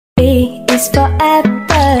is for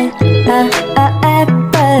apple,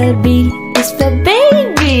 apple. B is for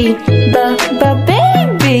baby,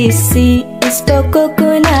 baby. C is for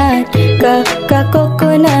coconut,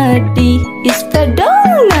 coconut. D is for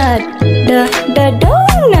donut,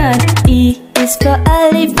 donut. E is for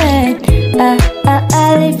elephant,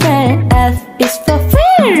 elephant. F is for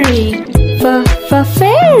fairy, for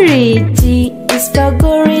fairy. G is for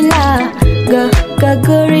gorilla,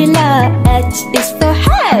 gorilla. H is for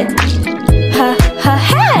head,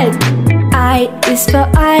 head. I is for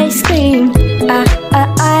ice cream,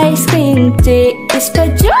 ice cream. J is for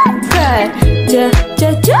joker,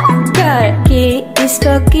 joker. K is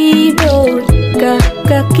for keyboard,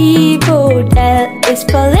 keyboard. L is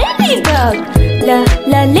for ladybug,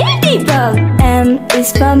 ladybug. M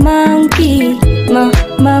is for monkey,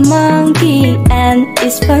 monkey. N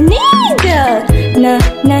is for needle,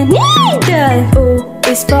 needle. O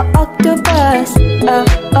is for octopus,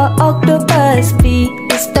 octopus. P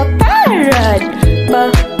is for parrot,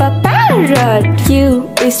 parrot. Q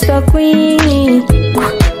is for queen,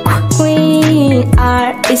 queen.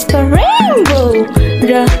 R is for rainbow,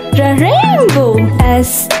 rainbow.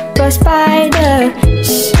 S for spider,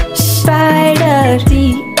 spider.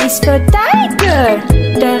 T is for tiger,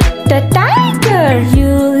 the tiger.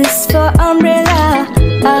 U is for umbrella,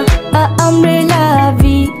 umbrella.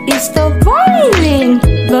 V is for violin,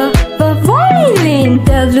 violin.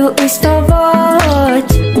 W is for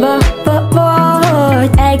watch, watch.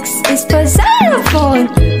 X is for xylophone,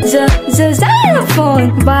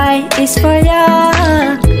 xylophone. Y is for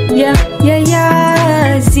yak,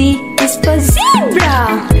 Z is for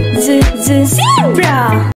zebra, zebra.